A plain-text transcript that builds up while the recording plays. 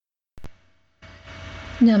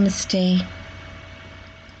Namaste.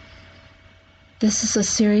 This is a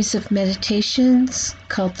series of meditations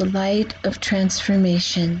called The Light of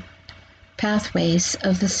Transformation, Pathways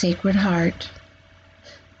of the Sacred Heart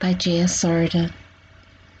by Jaya Sarda.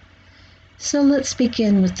 So let's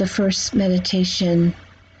begin with the first meditation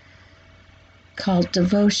called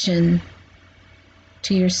Devotion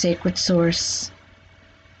to Your Sacred Source.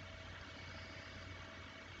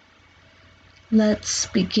 Let's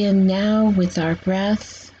begin now with our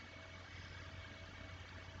breath,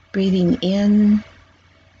 breathing in.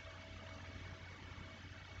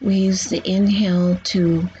 We use the inhale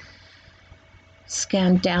to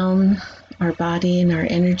scan down our body and our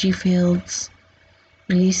energy fields,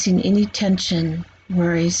 releasing any tension,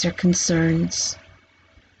 worries, or concerns.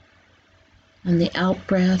 On the out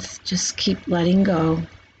breath, just keep letting go.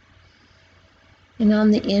 And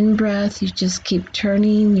on the in-breath, you just keep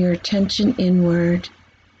turning your attention inward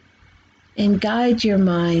and guide your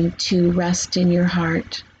mind to rest in your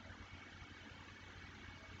heart.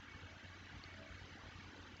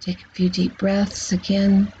 Take a few deep breaths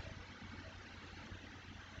again.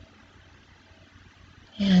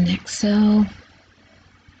 And exhale.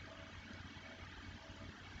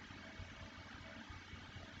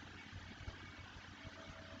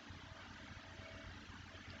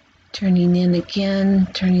 Turning in again,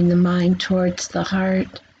 turning the mind towards the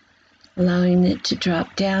heart, allowing it to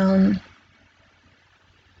drop down.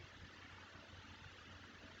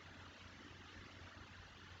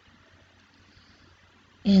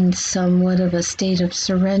 In somewhat of a state of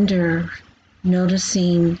surrender,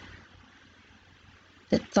 noticing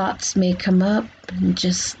that thoughts may come up and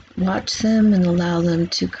just watch them and allow them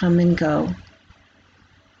to come and go.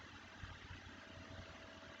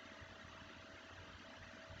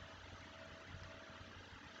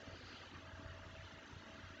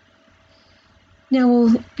 Now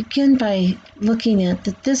we'll begin by looking at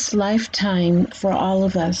that this lifetime for all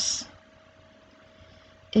of us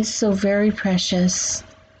is so very precious,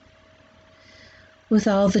 with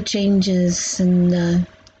all the changes and the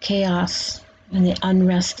chaos and the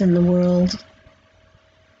unrest in the world.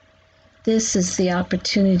 This is the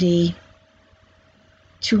opportunity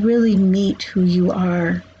to really meet who you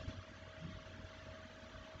are.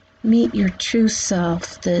 Meet your true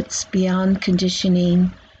self that's beyond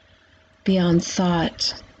conditioning, beyond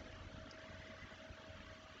thought,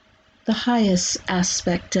 the highest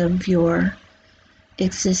aspect of your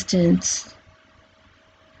existence.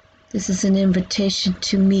 This is an invitation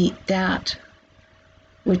to meet that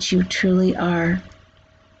which you truly are.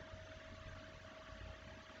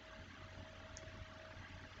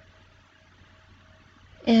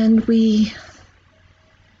 And we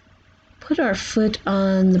put our foot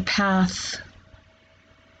on the path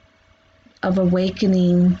of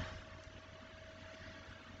awakening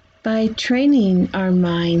by training our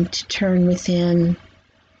mind to turn within.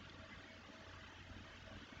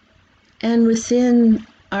 And within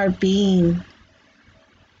our being,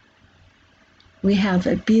 we have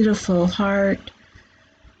a beautiful heart.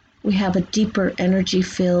 We have a deeper energy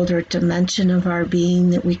field or dimension of our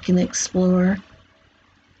being that we can explore.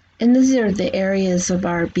 And these are the areas of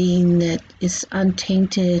our being that is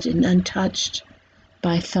untainted and untouched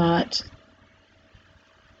by thought.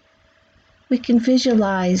 We can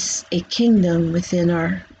visualize a kingdom within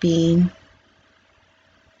our being,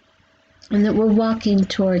 and that we're walking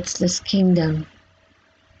towards this kingdom.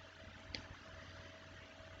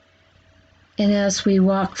 And as we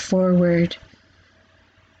walk forward,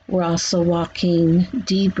 we're also walking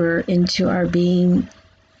deeper into our being,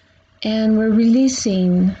 and we're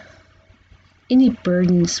releasing any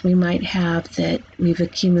burdens we might have that we've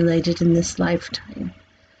accumulated in this lifetime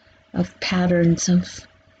of patterns of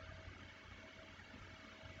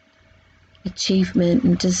achievement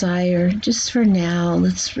and desire. Just for now,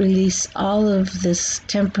 let's release all of this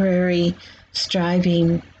temporary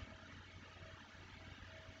striving.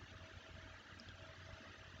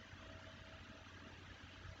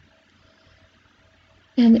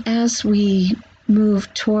 And as we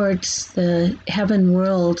move towards the heaven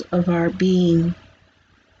world of our being,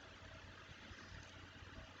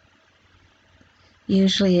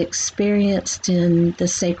 usually experienced in the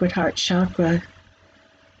Sacred Heart Chakra,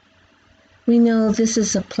 we know this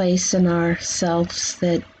is a place in ourselves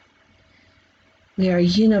that we are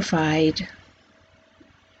unified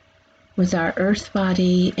with our earth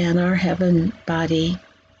body and our heaven body,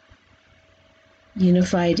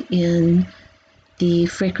 unified in the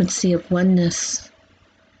frequency of oneness,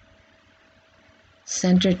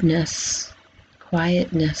 centeredness,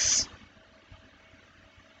 quietness.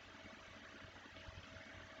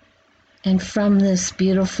 And from this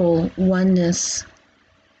beautiful oneness,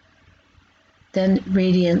 then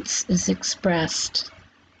radiance is expressed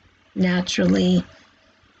naturally.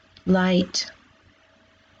 Light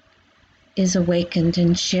is awakened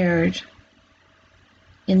and shared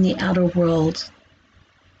in the outer world.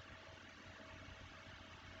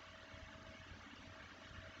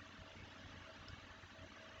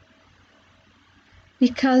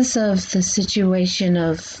 Because of the situation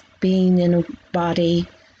of being in a body,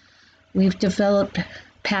 we've developed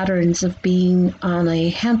patterns of being on a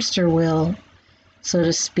hamster wheel, so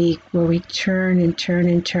to speak, where we turn and turn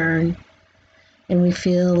and turn, and we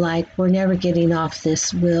feel like we're never getting off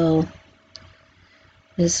this wheel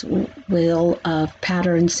of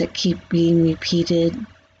patterns that keep being repeated,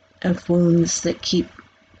 of wounds that keep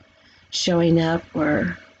showing up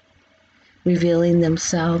or revealing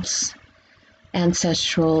themselves,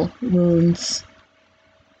 ancestral wounds.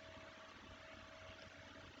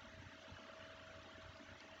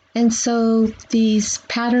 And so these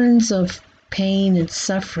patterns of pain and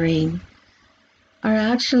suffering are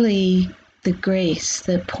actually the grace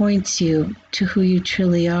that points you to who you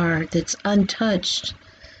truly are, that's untouched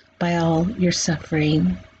by all your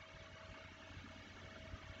suffering.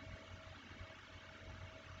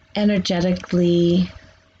 Energetically,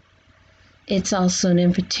 it's also an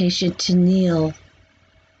invitation to kneel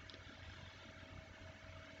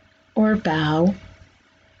or bow.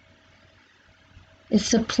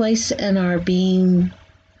 It's a place in our being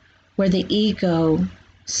where the ego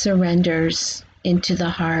surrenders into the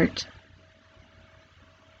heart.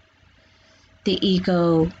 The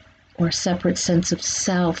ego, or separate sense of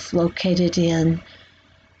self, located in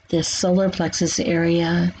this solar plexus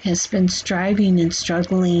area, has been striving and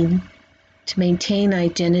struggling to maintain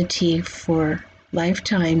identity for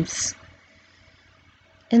lifetimes.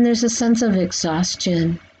 And there's a sense of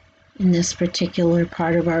exhaustion in this particular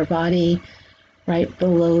part of our body, right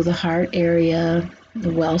below the heart area,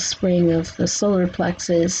 the wellspring of the solar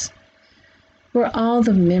plexus, where all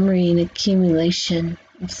the memory and accumulation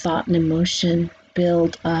of thought and emotion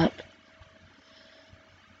build up.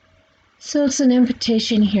 So it's an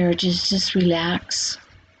invitation here to just relax,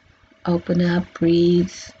 open up,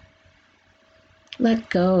 breathe, let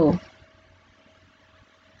go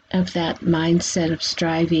of that mindset of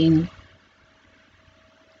striving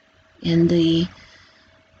and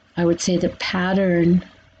I would say the pattern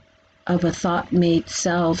of a thought-made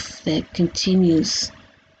self that continues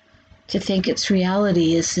to think its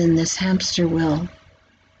reality is in this hamster wheel.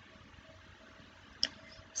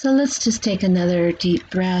 So let's just take another deep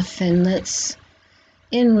breath and let's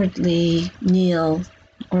inwardly kneel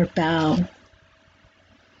or bow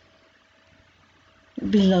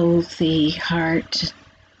below the heart.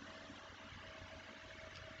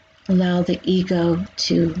 Allow the ego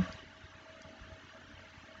to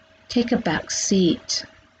take a back seat.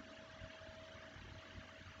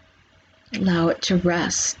 Allow it to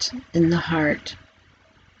rest in the heart.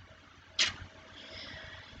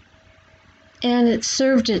 And it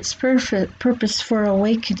served its perfect purpose for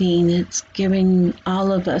awakening. It's giving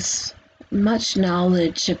all of us much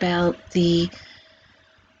knowledge about the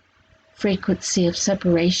frequency of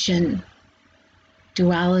separation,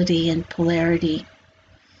 duality, and polarity.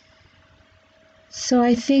 So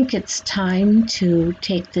I think it's time to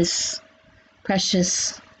take this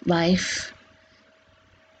precious life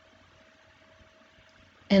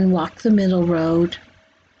and walk the middle road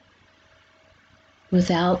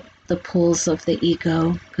without the pulls of the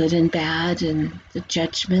ego, good and bad, and the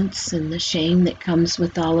judgments and the shame that comes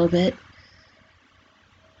with all of it.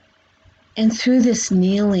 And through this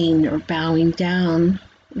kneeling or bowing down,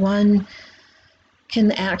 one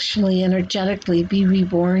can actually energetically be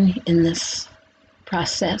reborn in this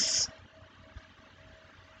process.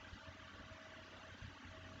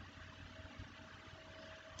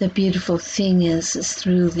 The beautiful thing is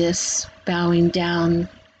through this bowing down,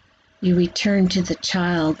 you return to the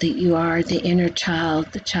child that you are, the inner child,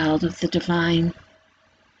 the child of the divine.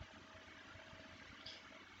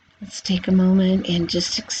 Let's take a moment and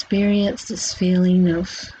just experience this feeling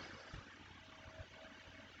of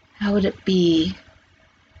how would it be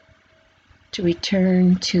to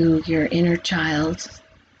return to your inner child.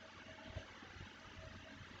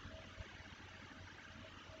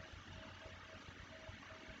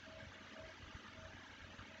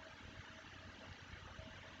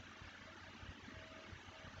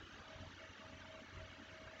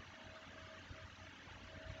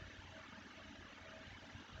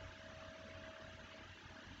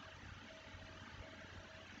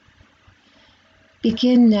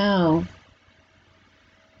 Begin now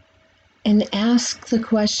and ask the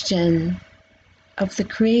question of the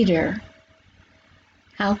Creator,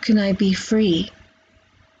 how can I be free?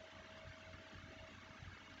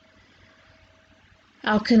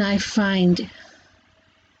 How can I find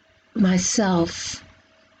myself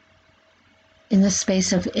in the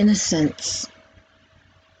space of innocence?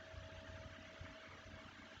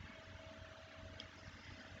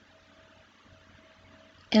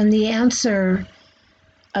 And the answer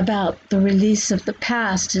about the release of the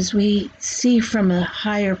past is we see from a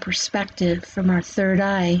higher perspective, from our third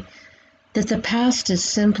eye, that the past is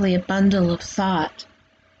simply a bundle of thought.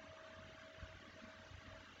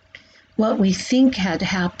 What we think had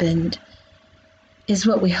happened is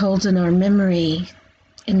what we hold in our memory,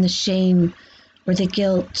 in the shame or the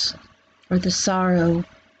guilt or the sorrow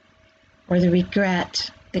or the regret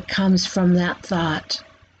that comes from that thought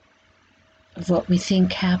of what we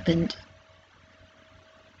think happened.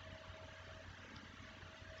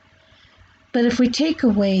 But if we take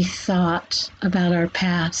away thought about our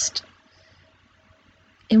past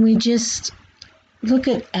and we just look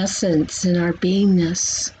at essence in our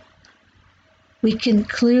beingness, we can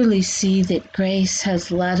clearly see that grace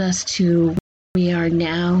has led us to where we are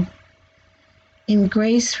now. And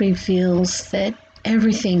grace reveals that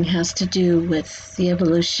everything has to do with the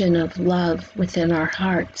evolution of love within our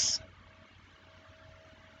hearts.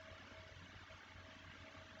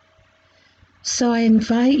 So I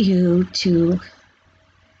invite you to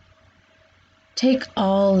take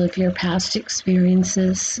all of your past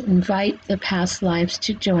experiences, invite the past lives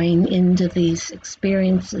to join into these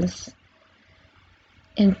experiences,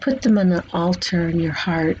 and put them on an altar in your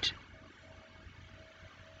heart.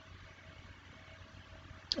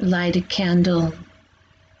 Light a candle.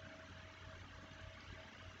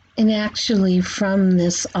 And actually, from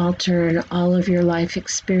this altar and all of your life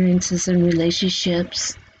experiences and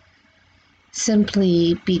relationships,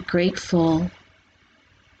 simply be grateful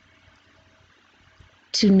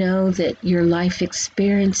to know that your life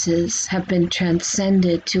experiences have been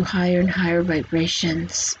transcended to higher and higher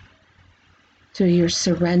vibrations through your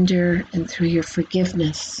surrender and through your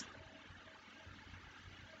forgiveness.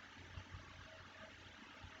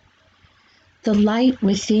 The light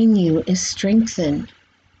within you is strengthened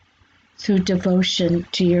through devotion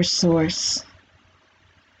to your source.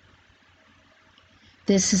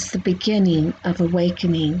 This is the beginning of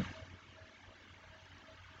awakening.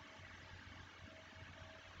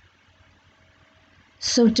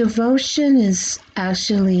 So devotion is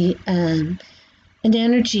actually an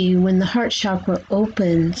energy when the heart chakra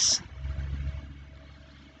opens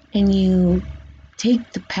and you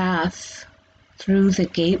take the path through the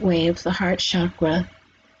gateway of the heart chakra.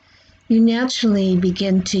 You naturally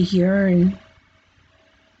begin to yearn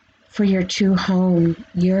for your true home,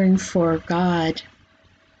 yearn for God,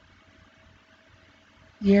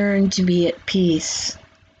 yearn to be at peace.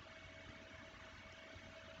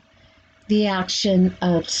 The action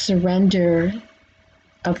of surrender,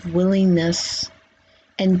 of willingness,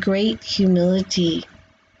 and great humility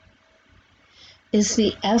is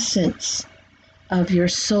the essence of your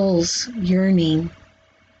soul's yearning.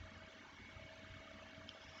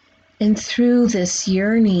 And through this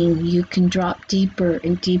yearning, you can drop deeper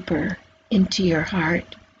and deeper into your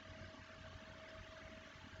heart.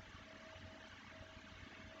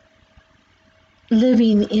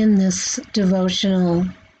 Living in this devotional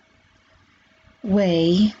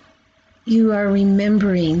way, you are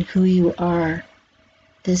remembering who you are.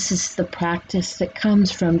 This is the practice that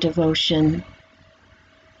comes from devotion.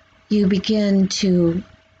 You begin to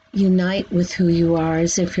unite with who you are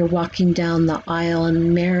as if you're walking down the aisle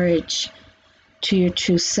in marriage to your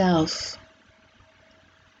true self.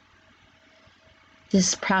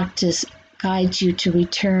 This practice guides you to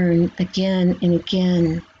return again and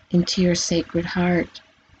again into your sacred heart,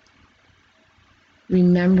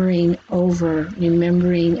 remembering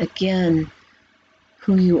again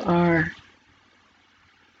who you are.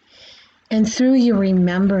 And through your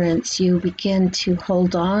remembrance, you begin to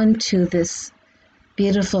hold on to this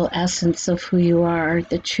beautiful essence of who you are,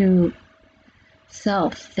 the true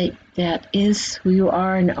self that is who you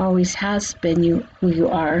are and always has been who you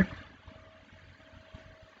are,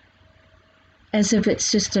 as if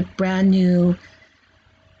it's just a brand new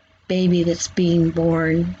baby that's being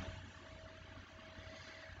born.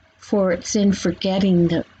 For it's in forgetting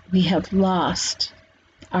that we have lost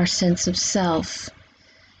our sense of self,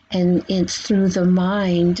 and it's through the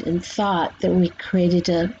mind and thought that we created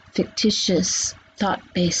a fictitious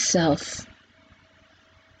thought-based self.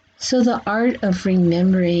 So the art of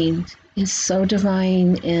remembering is so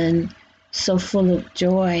divine and so full of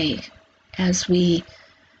joy as we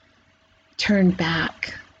turn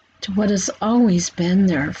back to what has always been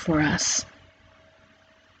there for us.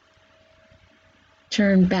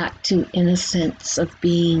 Turn back to innocence of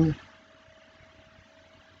being.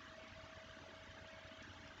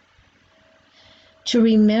 To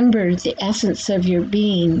remember the essence of your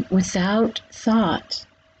being without thought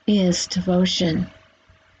is devotion.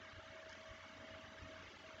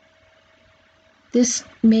 This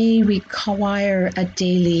may require a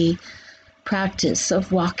daily practice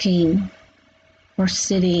of walking or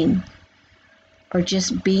sitting or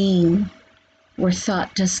just being where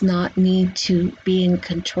thought does not need to be in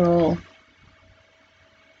control.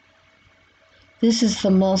 This is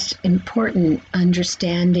the most important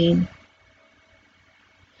understanding.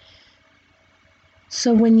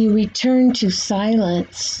 So when you return to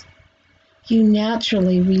silence, you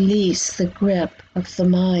naturally release the grip of the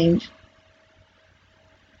mind.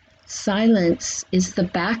 Silence is the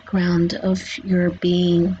background of your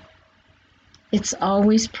being. It's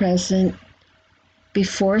always present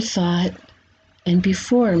before thought and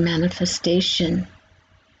before manifestation.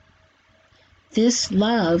 This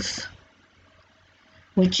love,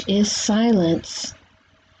 which is silence,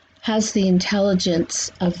 has the intelligence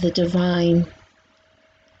of the divine.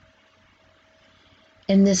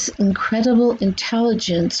 And this incredible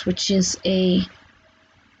intelligence, which is a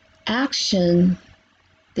action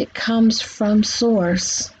that comes from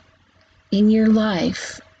source in your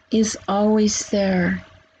life, is always there.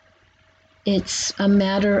 It's a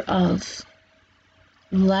matter of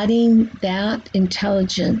letting that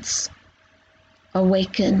intelligence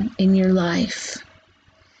awaken in your life,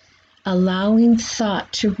 allowing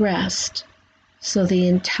thought to rest so the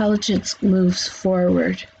intelligence moves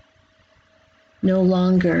forward, no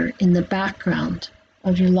longer in the background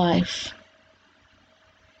of your life.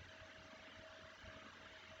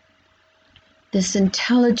 This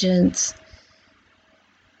intelligence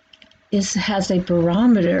has a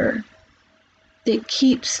barometer that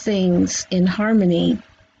keeps things in harmony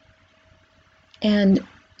and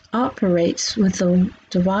operates with the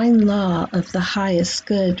divine law of the highest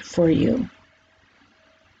good for you.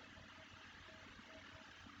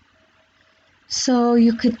 So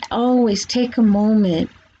you could always take a moment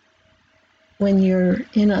when you're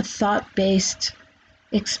in a thought-based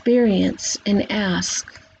experience and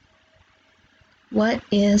ask, what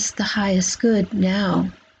is the highest good now?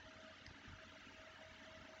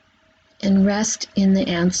 And rest in the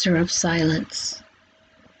answer of silence.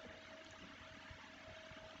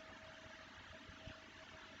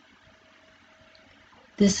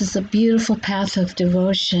 This is a beautiful path of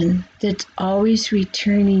devotion that's always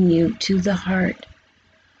returning you to the heart,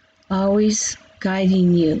 always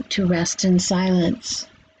guiding you to rest in silence.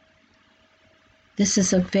 This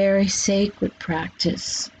is a very sacred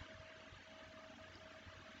practice.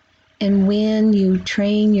 And when you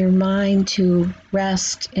train your mind to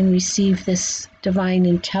rest and receive this divine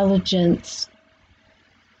intelligence,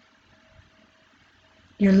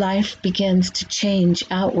 your life begins to change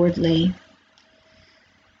outwardly.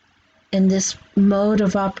 And this mode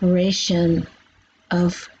of operation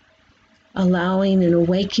of allowing and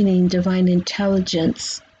awakening divine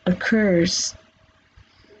intelligence occurs.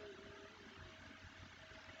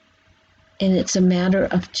 And it's a matter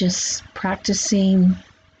of just practicing,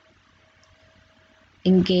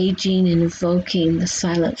 engaging and evoking the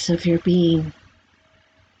silence of your being.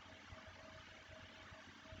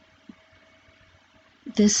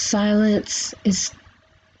 This silence is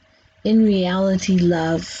in reality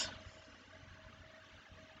love.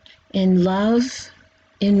 And love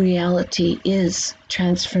in reality is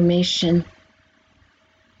transformation.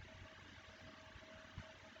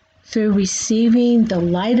 Through receiving the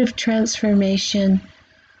light of transformation,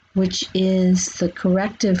 which is the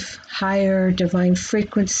corrective higher divine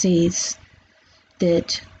frequencies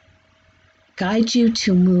that guide you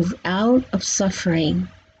to move out of suffering,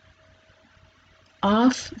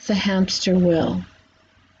 off the hamster wheel.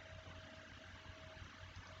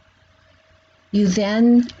 You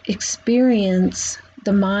then experience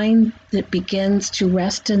the mind that begins to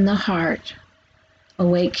rest in the heart,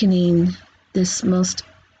 awakening this most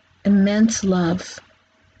immense love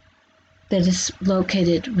that is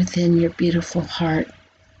located within your beautiful heart.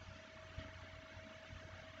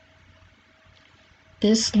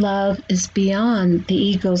 This love is beyond the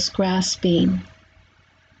ego's grasping,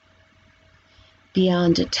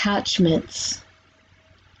 beyond attachments,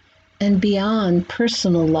 and beyond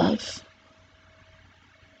personal love.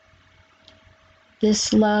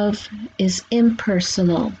 This love is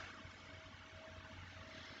impersonal.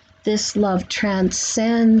 This love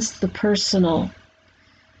transcends the personal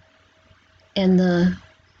and the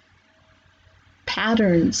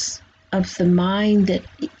patterns of the mind that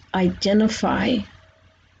identify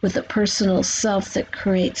with a personal self that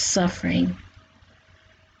creates suffering.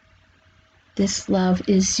 This love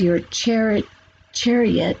is your chariot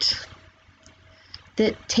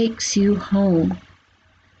that takes you home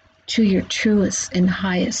to your truest and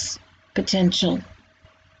highest potential.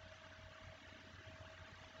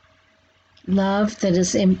 Love that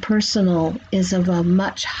is impersonal is of a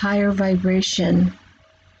much higher vibration.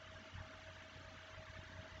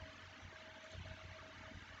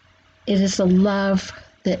 It is a love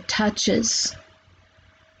that touches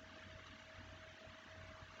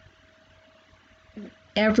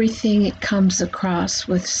everything it comes across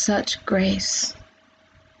with such grace.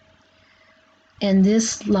 And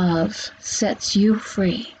this love sets you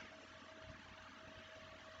free.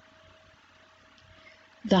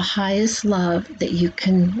 The highest love that you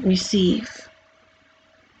can receive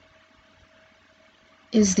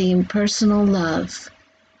is the impersonal love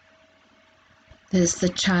that is the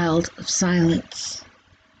child of silence.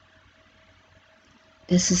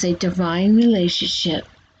 This is a divine relationship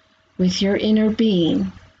with your inner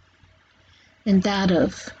being and that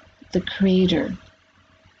of the Creator,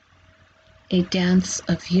 a dance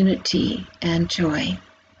of unity and joy.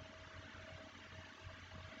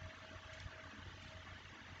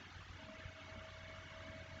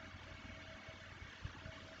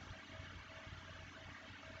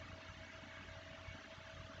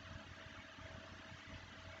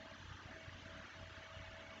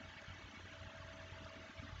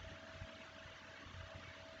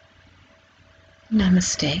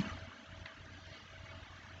 Namaste.